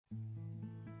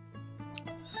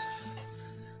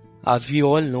As we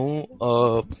all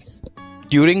know,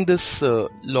 during this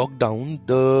lockdown,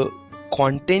 the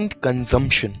content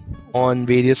consumption on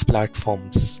various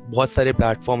platforms, बहुत सारे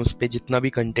platforms पे जितना भी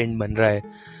content बन रहा है,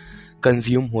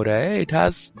 consume हो रहा है,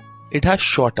 it has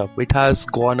shot up, it has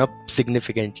gone up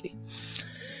significantly.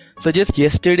 So just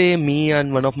yesterday, me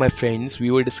and one of my friends,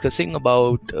 we were discussing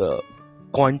about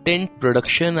content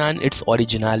production and its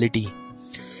originality.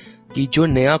 कि जो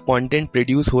नया कंटेंट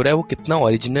प्रोड्यूस हो रहा है वो कितना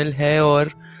ओरिजिनल है और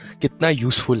कितना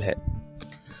यूजफुल है,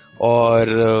 और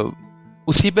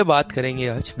उसी पे बात करेंगे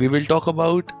आज. We will talk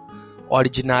about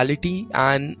originality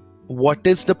and what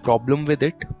is the problem with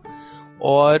it,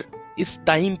 और इस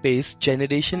टाइम पे, इस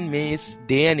जनरेशन में, इस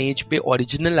डे एंड एज पे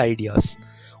ओरिजिनल आइडियाज,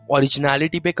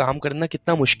 ओरिजिनलिटी पे काम करना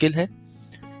कितना मुश्किल है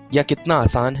या कितना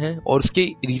आसान है, और उसके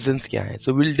रीजंस क्या हैं.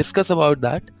 So will discuss about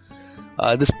that.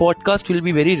 This podcast will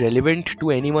be very relevant to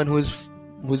anyone who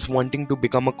is wanting to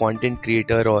become a content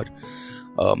creator, or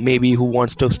maybe who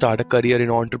wants to start a career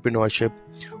in entrepreneurship,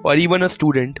 or even a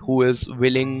student who is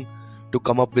willing to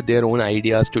come up with their own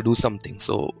ideas to do something.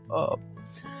 So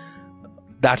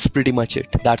that's pretty much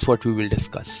it. That's what we will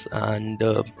discuss. And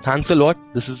thanks a lot.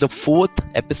 This is the 4th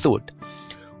episode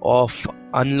of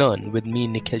Unlearn with me,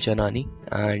 Nikhil Chanani,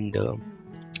 and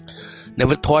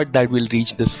never thought that we'll reach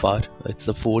this far. It's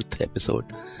the 4th episode.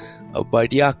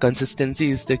 But yeah, consistency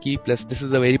is the key. Plus, this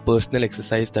is a very personal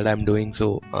exercise that I'm doing. So,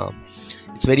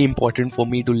 it's very important for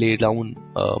me to lay down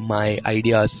my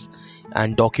ideas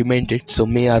and document it. So,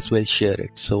 may as well share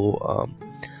it. So,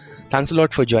 thanks a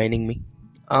lot for joining me.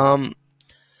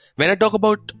 When I talk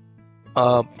about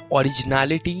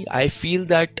originality, I feel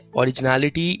that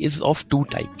originality is of two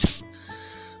types.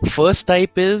 First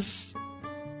type is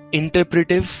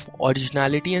interpretive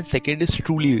originality and second is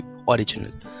truly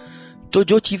original. तो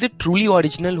जो चीज़ें truly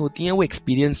original होती हैं वो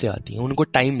experience से आती हैं, उनको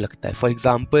टाइम लगता है. For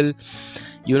example,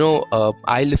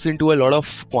 I listen to a lot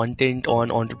of content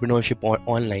on entrepreneurship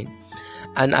online,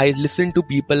 and I listen to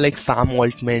people like Sam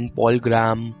Altman, Paul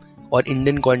Graham, और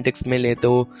इंडियन कॉन्टेक्स्ट में ले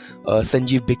तो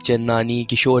Sanjeev Bikhchandani,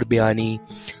 Kishore Biyani,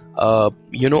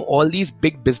 all these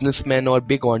big businessmen और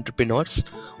बिग एंटरप्रेन्योर्स.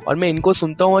 और मैं इनको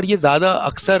सुनता हूँ, और ये ज़्यादा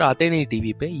अक्सर आते नहीं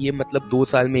टीवी पे. ये मतलब 2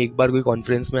 साल में एक बार कोई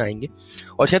कॉन्फ्रेंस में आएंगे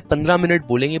और शायद 15 मिनट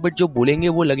बोलेंगे, बट जो बोलेंगे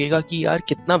वो लगेगा कि यार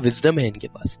कितना विजडम है इनके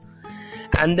पास.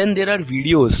 And then there are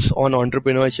videos on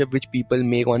entrepreneurship which people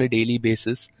make on a daily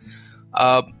basis.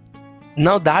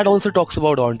 Now that also talks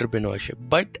about entrepreneurship,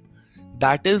 but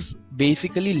that is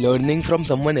basically learning from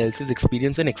someone else's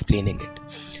experience and explaining it.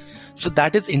 So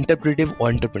that is interpretive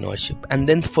entrepreneurship. And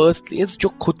then first is जो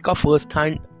खुद का first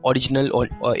hand original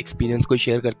experience को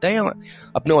share करता है या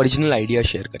अपने original idea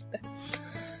share करता है.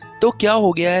 तो क्या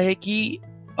हो गया है कि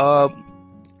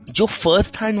जो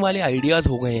first hand वाले ideas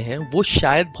हो गए हैं वो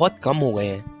शायद बहुत कम हो गए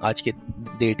हैं आज के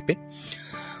डेट पे.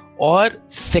 और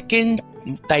second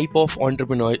type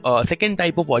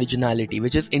of originality,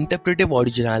 which is interpretive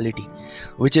originality,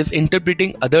 which is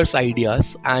interpreting others'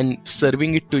 ideas and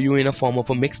serving it to you in a form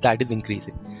of a mix, that is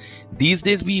increasing these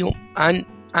days.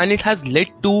 And it has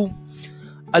led to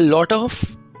a lot of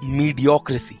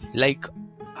mediocrity. Like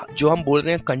जो हम बोल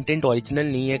रहे हैं content original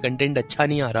नहीं है, content अच्छा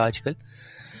नहीं आ रहा आजकल.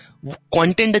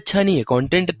 कंटेंट अच्छा नहीं है,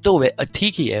 कंटेंट तो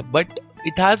ठीक ही है, but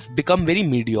it has become very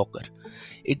mediocre.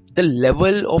 The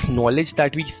level of knowledge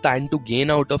that we stand to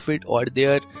gain out of it, or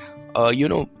their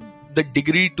the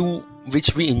degree to which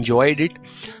we enjoyed it,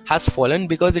 has fallen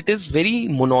because it is very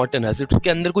monotonous. उसके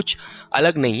अंदर कुछ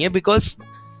अलग नहीं है, because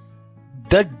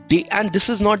and this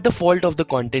is not the fault of the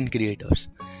content creators.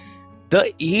 The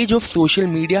age of social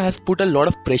media has put a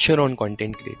lot of pressure on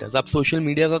content creators. आप social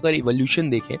media का अगर evolution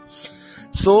देखें,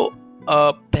 so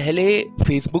पहले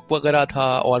Facebook वगैरह था,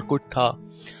 Orkut था,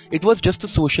 it was just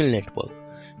a social network.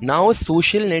 Now a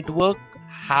social network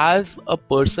has a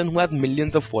person who has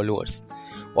millions of followers,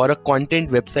 or a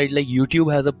content website like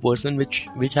YouTube has a person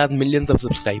which has millions of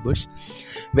subscribers.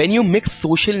 When you mix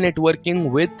social networking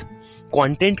with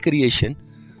content creation,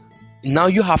 now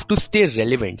you have to stay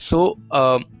relevant. So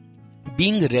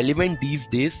being relevant these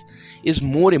days is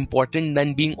more important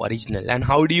than being original. And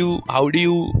how do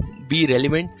you be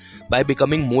relevant? By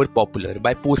becoming more popular,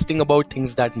 by posting about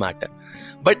things that matter.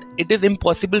 But it is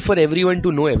impossible for everyone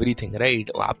to know everything, right?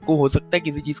 आपको हो सकता है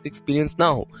किसी चीज़ का experience ना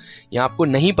हो, या आपको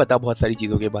नहीं पता बहुत सारी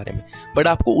चीज़ों के बारे में, बट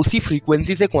आपको उसी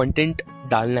फ्रीक्वेंसी से कंटेंट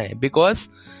डालना है, because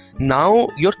now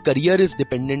your career is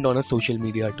dependent on a social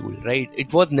media tool, right?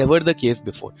 It was never the case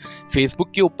before.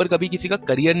 Facebook के ऊपर कभी किसी का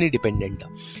career नहीं dependent था,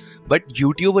 but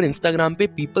YouTube और Instagram पे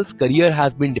people's career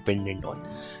has been dependent on.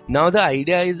 Now the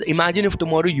idea is, imagine if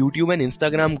tomorrow YouTube and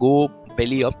Instagram go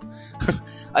belly up,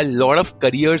 a lot of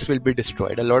careers will be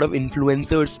destroyed, a lot of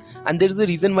influencers, and there is a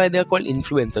reason why they are called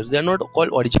influencers. They are not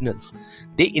called originals.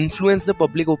 They influence the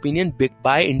public opinion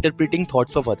by interpreting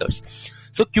thoughts of others.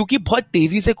 So क्योंकि बहुत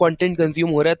तेजी से content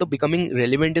consume हो रहा है, तो becoming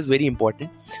relevant is very important.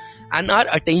 And our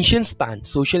attention span,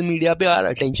 social media पे our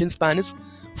attention span is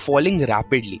falling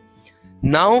rapidly.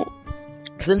 Now,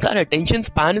 since our attention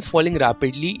span is falling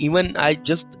rapidly, even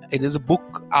there's a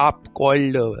book app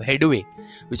called Headway,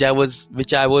 which I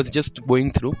was just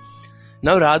going through.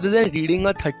 Now, rather than reading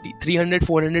a 300,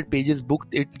 400 pages book,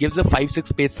 it gives a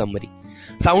 5-6 page summary.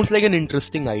 Sounds like an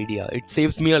interesting idea. It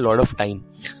saves me a lot of time.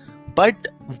 But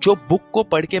जो book को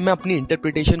पढ़ के मैं अपनी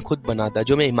interpretation खुद बनाता,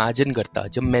 जो मैं इमेजिन करता,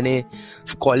 जब मैंने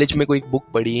कॉलेज में कोई बुक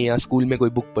पढ़ी या स्कूल में कोई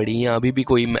बुक पढ़ी या अभी भी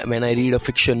कोई when I read a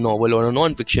fiction novel और a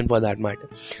non fiction for that matter,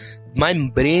 my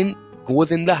brain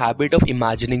goes in the habit of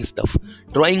imagining stuff,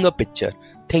 drawing a picture,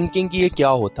 thinking कि ये क्या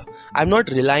होता. I'm not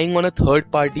relying on a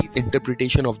third party's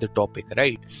interpretation of the topic,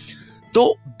 right? So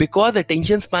because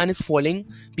attention span is falling,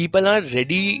 people are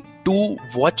ready to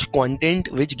watch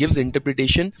content which gives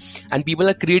interpretation, and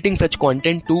people are creating such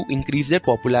content to increase their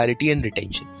popularity and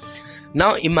retention.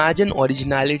 Now imagine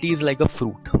originality is like a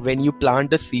fruit. When you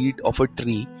plant a seed of a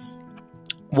tree,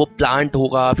 वो plant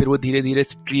होगा, फिर वो धीरे धीरे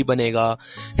tree बनेगा,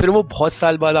 फिर वो बहुत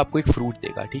साल बाद आपको एक फ्रूट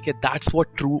देगा. ठीक है, that's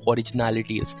what true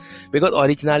originality is, because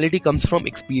originality comes from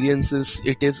experiences.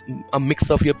 It is a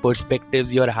mix of your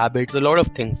perspectives, your habits, a lot of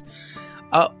things.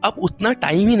 अब उतना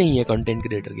टाइम ही नहीं है कंटेंट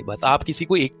क्रिएटर के पास. आप किसी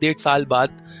को 1-1.5 साल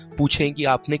बाद पूछें कि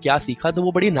आपने क्या सीखा, तो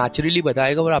वो बड़ी नेचुरली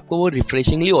बताएगा और आपको वो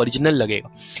रिफ्रेशिंगली ओरिजिनल लगेगा.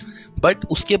 बट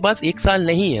उसके पास 1 साल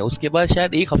नहीं है, उसके पास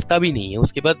शायद 1 हफ्ता भी नहीं है,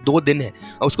 उसके पास 2 दिन है,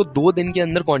 और उसको 2 दिन के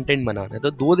अंदर कंटेंट बनाना है.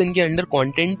 तो 2 दिन के अंदर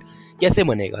कंटेंट कैसे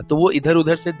बनेगा? तो वो इधर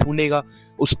उधर से ढूंढेगा.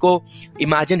 उसको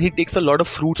imagine he takes a lot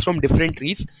of fruits from different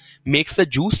trees, makes a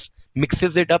juice,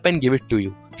 mixes it up and give it to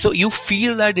you. So you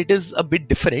feel that it is a bit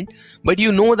different, but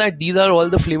you know that these are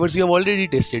all the flavors you have already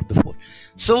tasted before.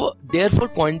 So therefore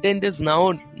content is now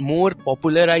more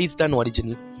popularized than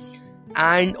original,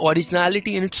 and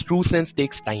originality in its true sense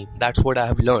takes time. That's what I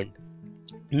have learned.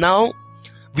 Now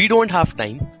we don't have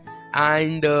time,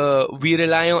 and we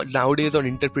rely on nowadays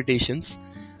on interpretations.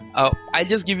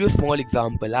 I'll just give you a small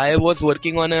example. I was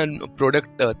working on a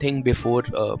product thing before,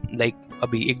 like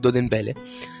abhi 1-2 दिन पहले,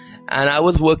 and I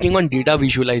was working on data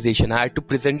visualization. I had to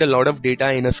present a lot of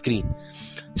data in a screen.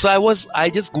 So I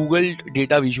just googled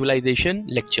data visualization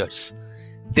lectures.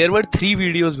 There were 3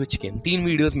 videos which came. 3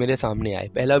 videos मेरे सामने आए.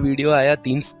 पहला video आया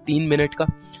 3 minute का,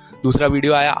 दूसरा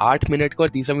video आया 8 minute का, और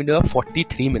तीसरा वीडियो आया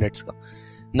 43 मिनट्स का.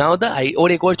 Now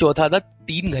और एक और चौथा था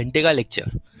 3 घंटे का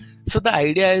lecture. So the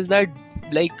idea is that,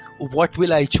 like, what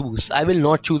will I choose? I will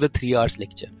not choose a 3 hours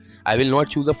lecture. I will not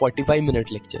choose a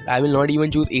 45-minute lecture. I will not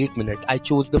even choose 8 minutes. I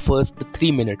chose the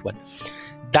 3-minute one.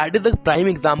 That is the prime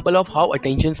example of how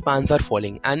attention spans are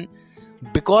falling. And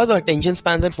because attention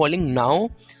spans are falling, now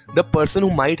the person who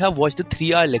might have watched the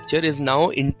 3-hour lecture is now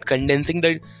condensing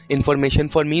the information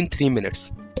for me in 3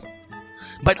 minutes.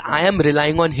 But I am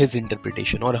relying on his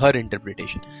interpretation or her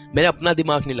interpretation. मैंने अपना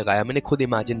दिमाग नहीं लगाया, मैंने खुद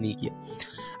imagine नहीं किया.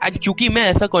 And क्योंकि मैं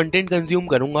ऐसा कंटेंट कंज्यूम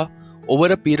करूंगा, over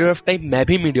a period of time मैं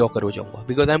भी mediocre हो जाऊंगा,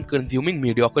 because I'm consuming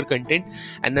mediocre content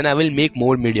and then I will make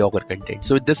more mediocre content.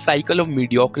 So this cycle of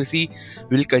mediocrity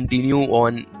will continue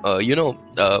on,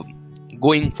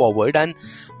 going forward, and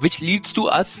which leads to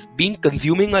us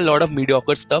consuming a lot of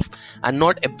mediocre stuff and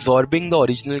not absorbing the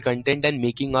original content and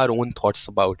making our own thoughts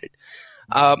about it,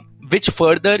 which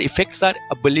further affects our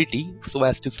ability so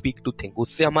as to speak, to think.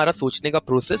 उससे हमारा सोचने का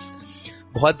process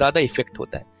बहुत ज़्यादा effect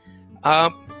होता है.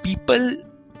 People,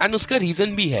 and उसका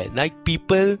reason भी है, like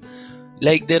people,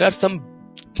 like there are some,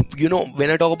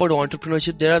 when I talk about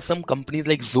entrepreneurship, there are some companies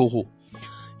like Zoho.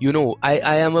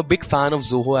 I am a big fan of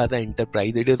Zoho as an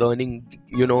enterprise. It is earning,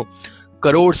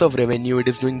 crores of revenue. It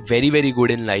is doing very, very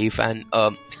good in life, and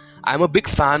I'm a big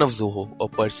fan of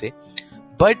Zoho per se.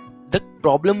 But the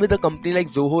problem with a company like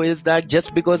Zoho is that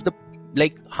just because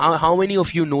how many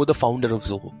of you know the founder of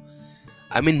Zoho?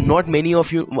 I mean, not many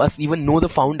of you must even know the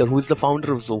founder. Who is the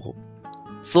founder of Zoho?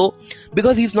 So,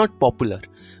 because he's not popular,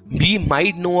 we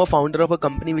might know a founder of a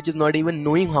company which is not even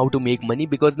knowing how to make money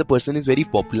because the person is very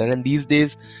popular. And these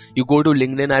days, you go to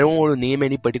LinkedIn, I don't want to name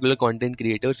any particular content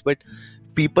creators, but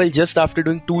people just after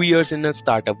doing 2 years in a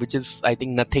startup, which is, I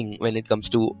think, nothing when it comes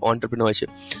to entrepreneurship,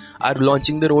 are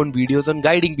launching their own videos on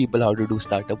guiding people how to do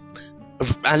startup.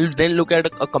 And then look at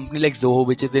a company like Zoho,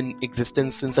 which is in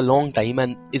existence since a long time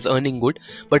and is earning good,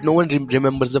 but no one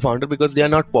remembers the founder because they are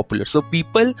not popular. So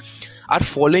people are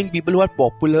following people who are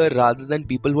popular rather than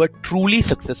people who are truly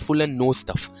successful and know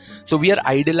stuff. So we are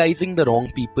idolizing the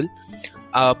wrong people.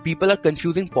 People are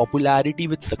confusing popularity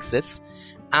with success,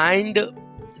 and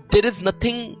there is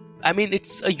nothing, I mean,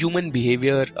 it's a human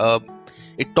behavior.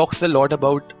 It talks a lot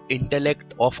about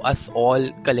intellect of us all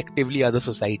collectively as a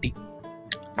society,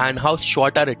 and how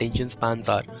short our attention spans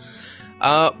are.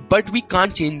 But we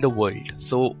can't change the world,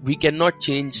 so we cannot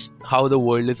change how the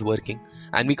world is working,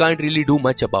 and we can't really do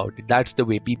much about it. That's the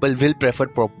way. People will prefer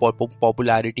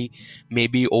popularity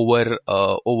maybe over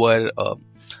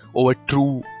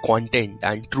true content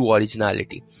and true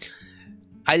originality.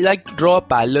 I like to draw a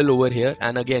parallel over here,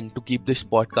 and again, to keep this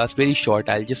podcast very short,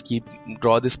 I'll just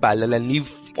draw this parallel and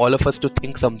leave all of us to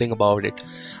think something about it.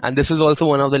 And this is also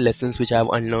one of the lessons which I've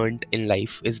unlearned in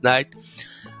life, is that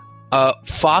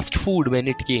fast food, when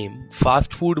it came,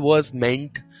 fast food was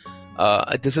meant,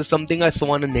 this is something I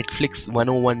saw on a Netflix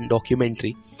 101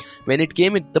 documentary. When it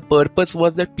came, the purpose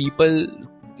was that people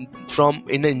from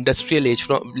in an industrial age,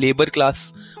 from labor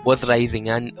class, was rising,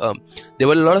 and there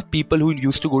were a lot of people who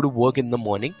used to go to work in the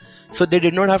morning, so they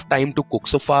did not have time to cook.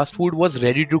 So fast food was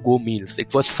ready to go meals.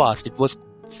 It was fast. It was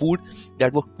food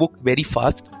that was cooked very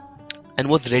fast and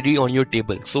was ready on your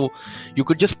table, so you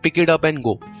could just pick it up and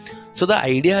go. So the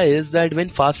idea is that when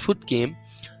fast food came,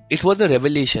 it was a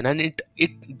revelation, and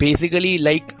it basically,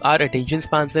 like, our attention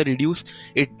spans are reduced.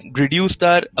 It reduced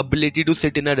our ability to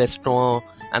sit in a restaurant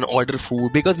and order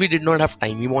food, because we did not have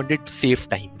time. We wanted to save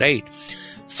time, right?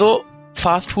 So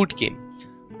fast food came,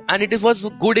 and it was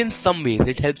good in some ways.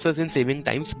 It helps us in saving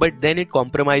times, but then it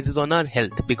compromises on our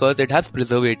health, because it has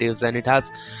preservatives and it has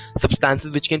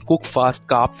substances which can cook fast,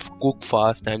 carbs cook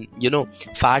fast, and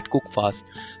fat cook fast.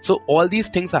 So all these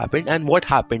things happened, and what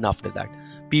happened after that?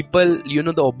 People,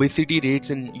 the obesity rates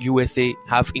in USA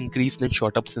have increased and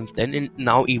shot up since then, and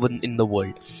now even in the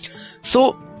world.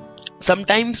 So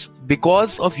sometimes,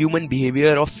 because of human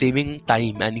behavior of saving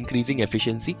time and increasing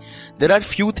efficiency, there are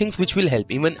few things which will help.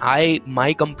 Even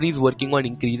my company is working on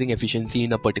increasing efficiency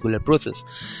in a particular process,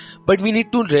 but we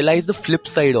need to realize the flip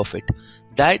side of it,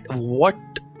 that what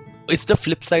is the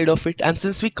flip side of it. And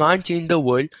since we can't change the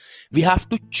world, we have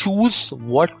to choose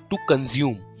what to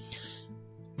consume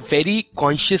very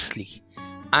consciously,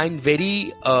 and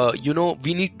very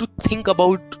we need to think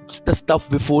about the stuff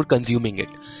before consuming it.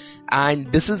 And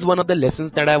this is one of the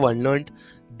lessons that I've unlearned,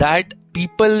 that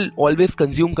people always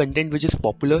consume content which is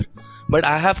popular, but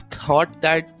I have thought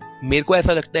that मेरे को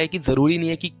ऐसा लगता है कि ज़रूरी नहीं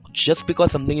है कि just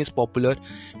because something is popular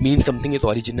means something is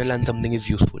original and something is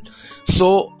useful.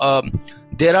 So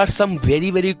there are some very,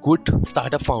 very good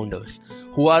startup founders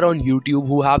who are on YouTube,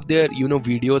 who have their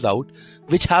videos out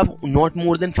which have not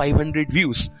more than 500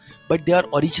 views, but they are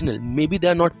original. Maybe they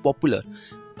are not popular.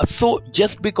 So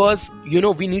just because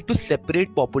we need to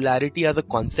separate popularity as a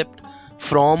concept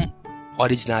from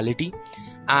originality,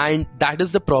 and that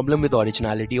is the problem with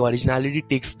originality. Originality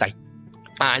takes time,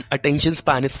 and attention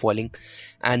span is falling,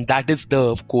 and that is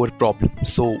the core problem.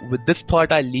 So with this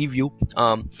thought, I'll leave you.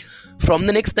 From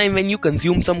the next time when you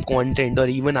consume some content, or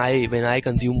even when I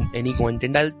consume any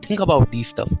content, I'll think about these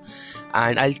stuff,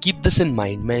 and I'll keep this in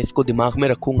mind. मैं इसको दिमाग में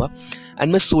रखूंगा,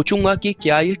 and मैं सोचूंगा कि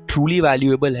क्या ये truly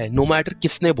valuable है, no matter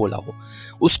किसने बोला हो.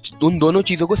 उन दोनों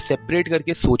चीज़ों को separate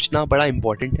करके सोचना बड़ा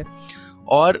important है.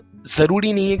 और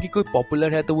ज़रूरी नहीं है कि कोई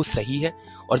पॉपुलर है तो वो सही है,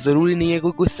 और ज़रूरी नहीं है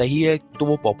कि कोई सही है तो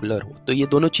वो पॉपुलर हो. तो ये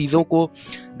दोनों चीज़ों को,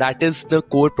 that is the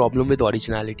core problem with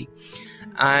originality.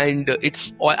 And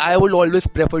I would always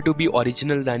prefer to be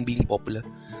original than being popular.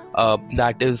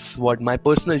 That is what my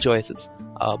personal choice is,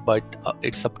 but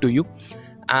it's up to you.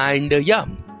 And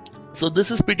so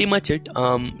this is pretty much it.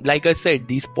 Like I said,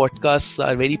 these podcasts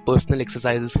are very personal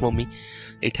exercises for me.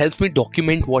 It helps me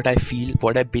document what I feel,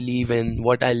 what I believe in,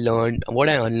 what I learned, what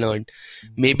I unlearned.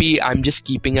 Maybe I'm just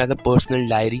keeping as a personal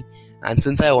diary. And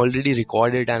since I already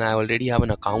recorded and I already have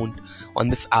an account on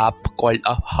this app called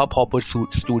Hubhopper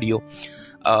Studio,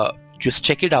 just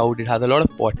check it out. It has a lot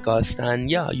of podcasts, and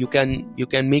you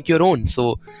can make your own.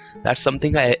 So that's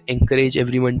something I encourage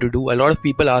everyone to do. A lot of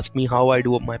people ask me how I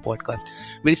do my podcast.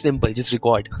 Very simple. Just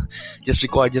record.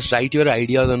 Just write your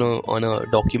ideas on a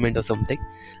document or something,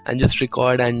 and just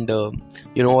record. And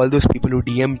all those people who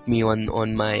DM'd me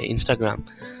on my Instagram,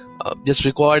 just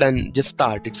record and just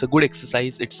start. It's a good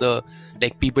exercise. It's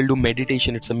like people do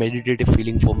meditation. It's a meditative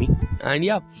feeling for me. And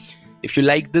if you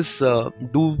like this,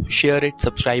 do share it,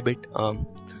 subscribe it,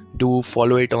 do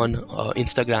follow it on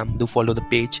Instagram, do follow the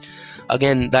page.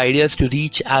 Again, the idea is to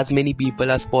reach as many people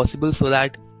as possible, so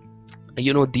that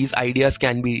these ideas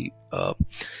can be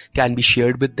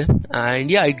shared with them. And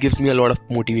it gives me a lot of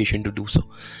motivation to do so.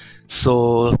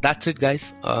 So that's it,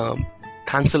 guys.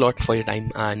 Thanks a lot for your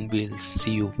time, and we'll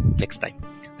see you next time.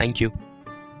 Thank you.